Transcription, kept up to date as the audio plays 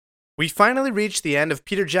We finally reached the end of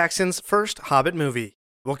Peter Jackson's first Hobbit movie.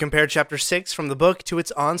 We'll compare Chapter 6 from the book to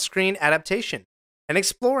its on-screen adaptation, and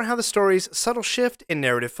explore how the story's subtle shift in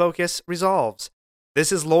narrative focus resolves.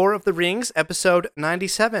 This is Lore of the Rings, episode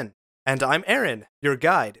 97, and I'm Aaron, your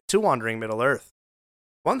guide to Wandering Middle-earth.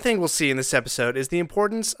 One thing we'll see in this episode is the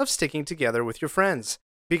importance of sticking together with your friends,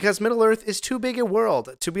 because Middle-earth is too big a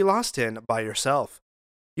world to be lost in by yourself.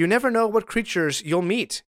 You never know what creatures you'll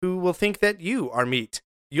meet who will think that you are meat.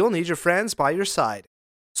 You'll need your friends by your side.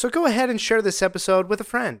 So go ahead and share this episode with a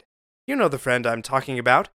friend. You know the friend I'm talking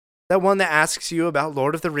about, that one that asks you about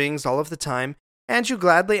Lord of the Rings all of the time, and you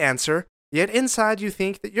gladly answer, yet inside you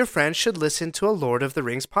think that your friend should listen to a Lord of the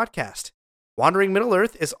Rings podcast. Wandering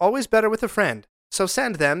Middle-earth is always better with a friend, so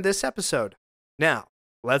send them this episode. Now,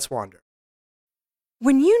 let's wander.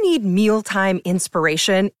 When you need mealtime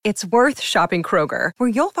inspiration, it's worth shopping Kroger, where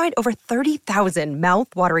you'll find over 30,000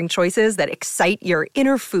 mouth-watering choices that excite your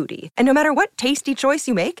inner foodie. And no matter what tasty choice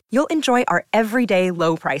you make, you'll enjoy our everyday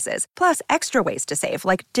low prices, plus extra ways to save,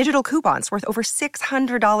 like digital coupons worth over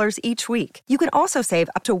 $600 each week. You can also save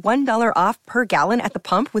up to $1 off per gallon at the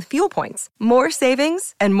pump with fuel points. More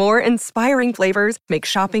savings and more inspiring flavors make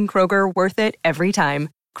shopping Kroger worth it every time.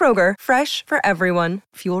 Kroger, fresh for everyone.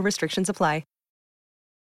 Fuel restrictions apply.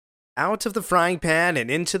 Out of the frying pan and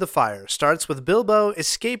into the fire starts with Bilbo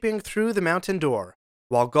escaping through the mountain door,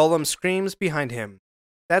 while Gollum screams behind him.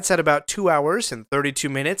 That's at about 2 hours and 32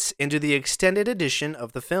 minutes into the extended edition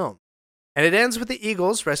of the film. And it ends with the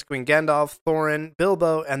Eagles rescuing Gandalf, Thorin,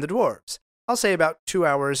 Bilbo, and the Dwarves. I'll say about 2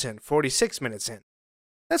 hours and 46 minutes in.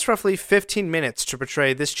 That's roughly 15 minutes to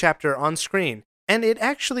portray this chapter on screen, and it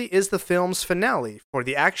actually is the film's finale for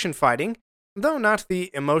the action fighting, though not the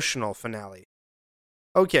emotional finale.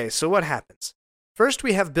 Okay, so what happens? First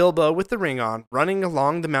we have Bilbo with the ring on, running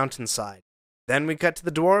along the mountainside. Then we cut to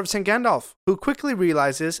the dwarves and Gandalf, who quickly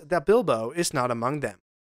realizes that Bilbo is not among them.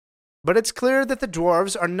 But it's clear that the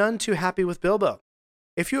dwarves are none too happy with Bilbo.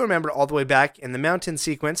 If you remember all the way back in the mountain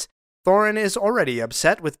sequence, Thorin is already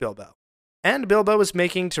upset with Bilbo. And Bilbo is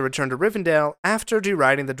making to return to Rivendell after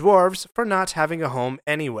deriding the dwarves for not having a home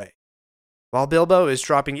anyway. While Bilbo is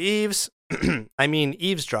eavesdropping,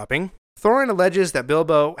 Thorin alleges that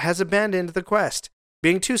Bilbo has abandoned the quest,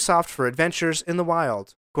 being too soft for adventures in the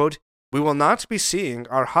wild. Quote, "We will not be seeing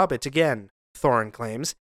our Hobbit again," Thorin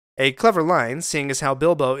claims. A clever line, seeing as how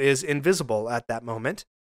Bilbo is invisible at that moment.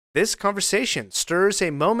 This conversation stirs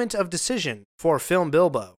a moment of decision for film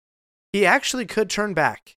Bilbo. He actually could turn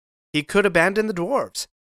back. He could abandon the dwarves.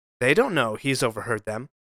 They don't know he's overheard them,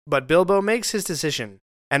 but Bilbo makes his decision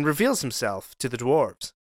and reveals himself to the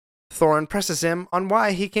dwarves. Thorin presses him on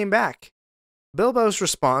why he came back. Bilbo's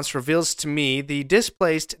response reveals to me the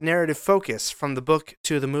displaced narrative focus from the book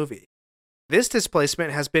to the movie. This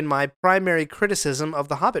displacement has been my primary criticism of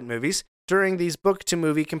the Hobbit movies during these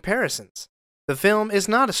book-to-movie comparisons. The film is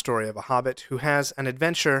not a story of a hobbit who has an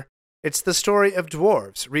adventure. It's the story of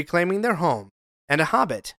dwarves reclaiming their home and a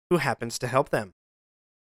hobbit who happens to help them.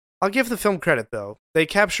 I'll give the film credit, though. They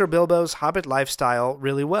capture Bilbo's hobbit lifestyle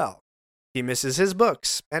really well. He misses his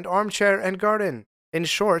books, and armchair and garden. In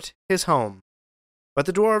short, his home. But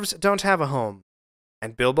the dwarves don't have a home,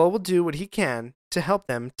 and Bilbo will do what he can to help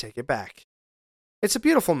them take it back. It's a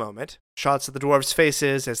beautiful moment. Shots of the dwarves'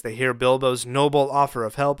 faces as they hear Bilbo's noble offer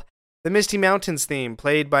of help. The Misty Mountains theme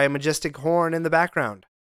played by a majestic horn in the background.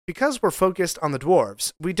 Because we're focused on the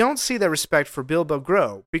dwarves, we don't see their respect for Bilbo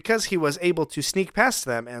grow because he was able to sneak past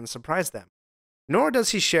them and surprise them. Nor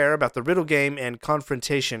does he share about the riddle game and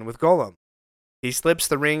confrontation with Gollum. He slips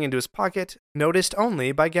the ring into his pocket, noticed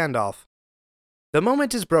only by Gandalf. The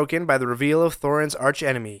moment is broken by the reveal of Thorin's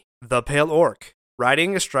archenemy, the Pale Orc,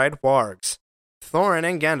 riding astride wargs. Thorin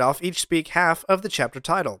and Gandalf each speak half of the chapter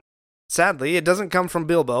title. Sadly, it doesn't come from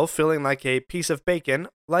Bilbo feeling like a piece of bacon,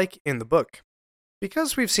 like in the book.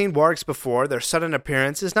 Because we've seen wargs before, their sudden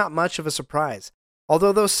appearance is not much of a surprise,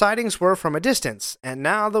 although those sightings were from a distance, and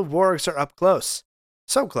now the wargs are up close.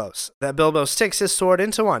 So close that Bilbo sticks his sword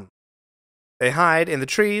into one. They hide in the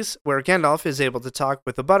trees, where Gandalf is able to talk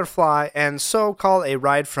with the butterfly and so call a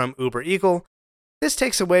ride from Uber Eagle. This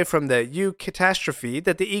takes away from the catastrophe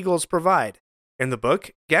that the eagles provide. In the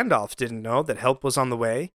book, Gandalf didn't know that help was on the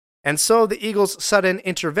way, and so the eagle's sudden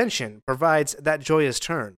intervention provides that joyous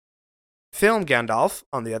turn. Film Gandalf,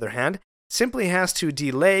 on the other hand, simply has to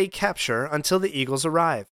delay capture until the eagles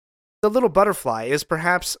arrive. The little butterfly is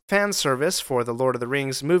perhaps fan service for the Lord of the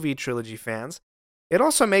Rings movie trilogy fans. It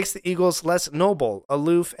also makes the eagles less noble,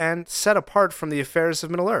 aloof, and set apart from the affairs of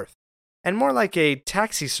Middle-earth, and more like a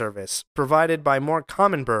taxi service provided by more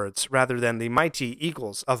common birds rather than the mighty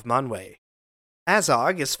eagles of Manwë.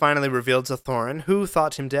 Azog is finally revealed to Thorin, who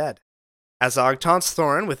thought him dead. Azog taunts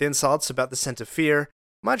Thorin with insults about the scent of fear,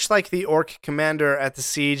 much like the orc commander at the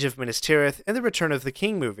siege of Minas Tirith in the Return of the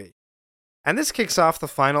King movie. And this kicks off the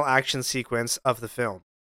final action sequence of the film.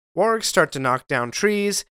 Wargs start to knock down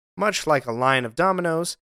trees, much like a line of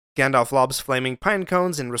dominoes. Gandalf lobs flaming pine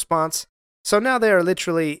cones in response, so now they are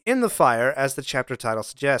literally in the fire, as the chapter title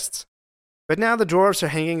suggests. But now the dwarves are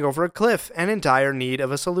hanging over a cliff and in dire need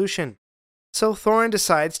of a solution. So Thorin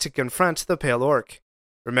decides to confront the Pale Orc.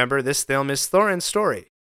 Remember, this film is Thorin's story,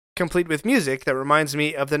 complete with music that reminds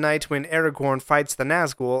me of the night when Aragorn fights the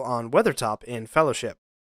Nazgul on Weathertop in Fellowship.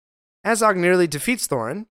 Azog nearly defeats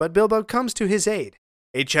Thorin, but Bilbo comes to his aid,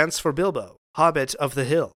 a chance for Bilbo, Hobbit of the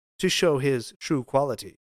Hill, to show his true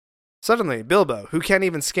quality. Suddenly, Bilbo, who can't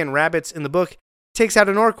even skin rabbits in the book, takes out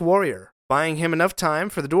an orc warrior, buying him enough time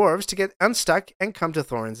for the dwarves to get unstuck and come to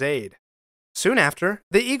Thorin's aid. Soon after,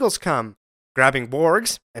 the eagles come, grabbing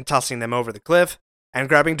wargs and tossing them over the cliff, and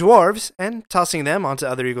grabbing dwarves and tossing them onto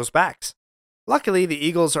other eagles' backs. Luckily, the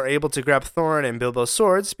eagles are able to grab Thorin and Bilbo's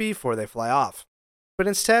swords before they fly off. But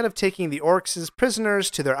instead of taking the orcs as prisoners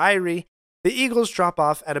to their eyrie, the eagles drop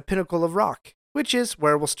off at a pinnacle of rock, which is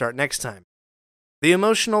where we'll start next time. The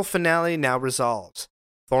emotional finale now resolves.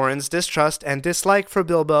 Thorin's distrust and dislike for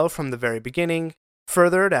Bilbo from the very beginning,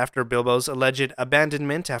 furthered after Bilbo's alleged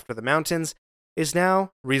abandonment after the mountains, is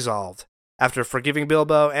now resolved. After forgiving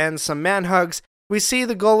Bilbo and some man hugs, we see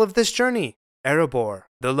the goal of this journey, Erebor,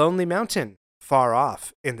 the lonely mountain, far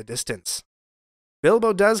off in the distance.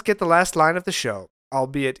 Bilbo does get the last line of the show,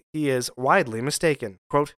 albeit he is widely mistaken.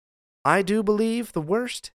 Quote, "I do believe the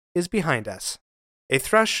worst is behind us." A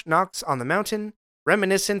thrush knocks on the mountain,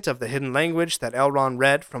 reminiscent of the hidden language that Elrond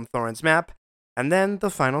read from Thorin's map, and then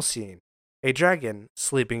the final scene, a dragon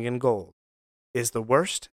sleeping in gold. Is the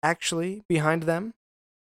worst actually behind them?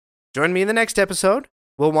 Join me in the next episode.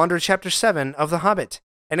 We'll wander Chapter 7 of The Hobbit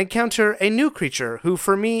and encounter a new creature who,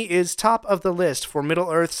 for me, is top of the list for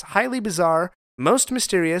Middle-earth's highly bizarre, most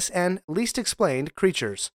mysterious, and least explained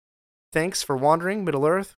creatures. Thanks for wandering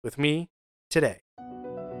Middle-earth with me today.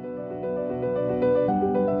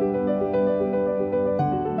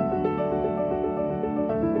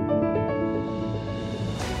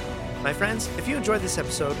 My friends, if you enjoyed this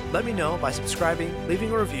episode, let me know by subscribing,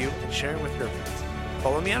 leaving a review, and sharing with your friends.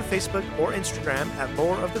 Follow me on Facebook or Instagram at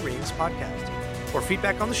Lore of the Rings Podcast. For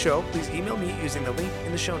feedback on the show, please email me using the link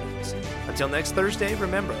in the show notes. Until next Thursday,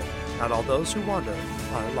 remember, not all those who wander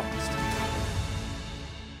are lost.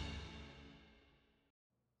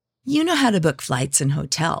 You know how to book flights and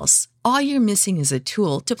hotels. All you're missing is a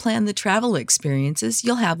tool to plan the travel experiences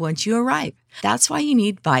you'll have once you arrive. That's why you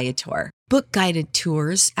need Viator. Book guided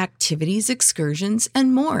tours, activities, excursions,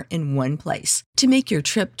 and more in one place to make your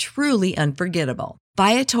trip truly unforgettable.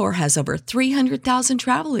 Viator has over 300,000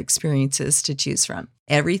 travel experiences to choose from.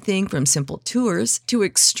 Everything from simple tours to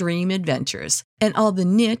extreme adventures and all the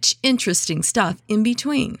niche, interesting stuff in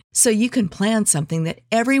between. So you can plan something that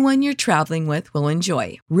everyone you're traveling with will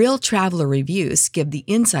enjoy. Real traveler reviews give the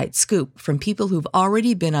inside scoop from people who've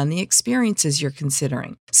already been on the experiences you're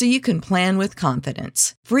considering. So you can plan with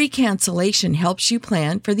confidence. Free cancellation helps you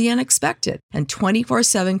plan for the unexpected. And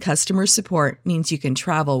 24/7 customer support means you can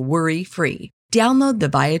travel worry-free. Download the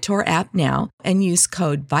Viator app now and use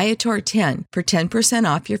code Viator10 for 10%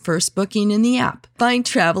 off your first booking in the app. Find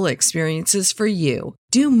travel experiences for you.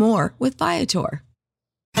 Do more with Viator.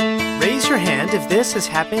 Raise your hand if this has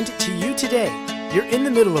happened to you today. You're in the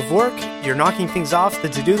middle of work, you're knocking things off the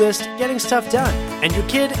to-do list, getting stuff done, and your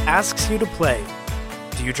kid asks you to play.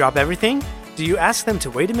 Do you drop everything? Do you ask them to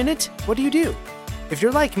wait a minute? What do you do? If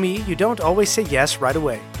you're like me, you don't always say yes right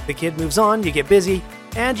away. The kid moves on, you get busy,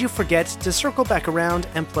 and you forget to circle back around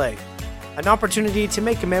and play. An opportunity to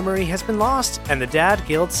make a memory has been lost, and the dad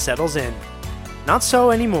guilt settles in. Not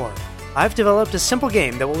so anymore. I've developed a simple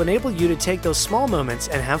game that will enable you to take those small moments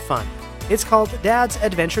and have fun. It's called Dad's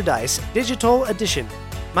Adventure Dice Digital Edition.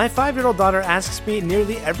 My 5-year-old daughter asks me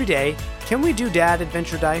nearly every day, "Can we do Dad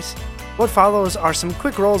Adventure Dice?" What follows are some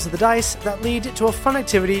quick rolls of the dice that lead to a fun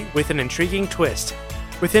activity with an intriguing twist.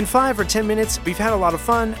 Within 5 or 10 minutes, we've had a lot of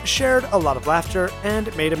fun, shared a lot of laughter,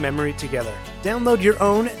 and made a memory together. Download your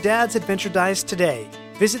own Dad's Adventure Dice today.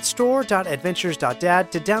 Visit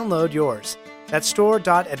store.adventures.dad to download yours. That's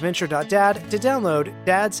store.adventure.dad to download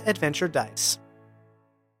Dad's Adventure Dice.